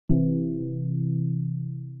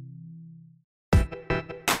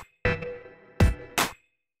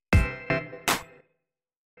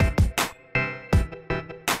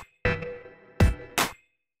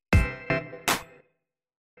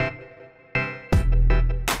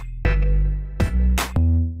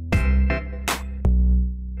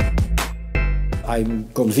I'm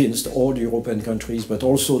convinced all the European countries, but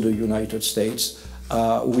also the United States,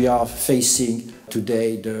 we are facing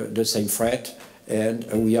today the same threat, and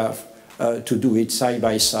we have to do it side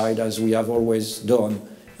by side as we have always done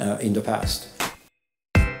in the past.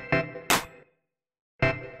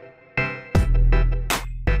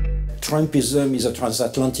 Trumpism is a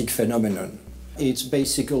transatlantic phenomenon. It's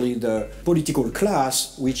basically the political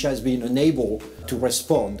class which has been unable to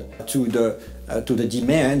respond to the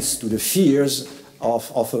demands, to the fears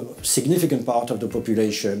of a significant part of the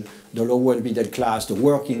population, the lower middle class, the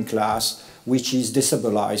working class, which is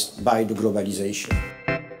destabilized by the globalization.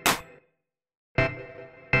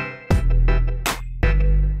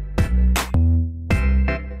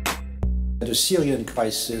 The Syrian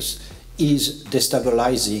crisis is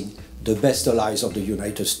destabilizing the best allies of the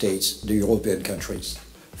United States, the European countries.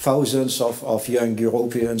 Thousands of young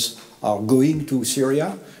Europeans are going to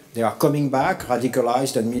Syria. They are coming back,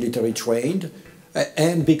 radicalized and military trained,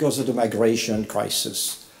 and because of the migration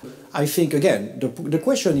crisis. I think, again, the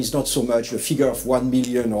question is not so much a figure of 1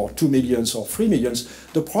 million or 2 million or 3 million.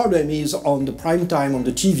 The problem is on the prime time on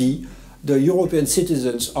the TV, the European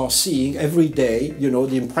citizens are seeing every day,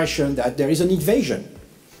 the impression that there is an invasion.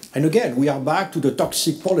 And again, we are back to the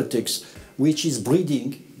toxic politics, which is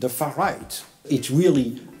breeding the far right. It's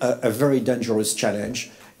really a very dangerous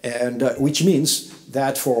challenge, and which means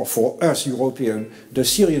that for us Europeans, the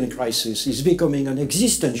Syrian crisis is becoming an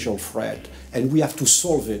existential threat, and we have to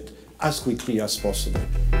solve it as quickly as possible.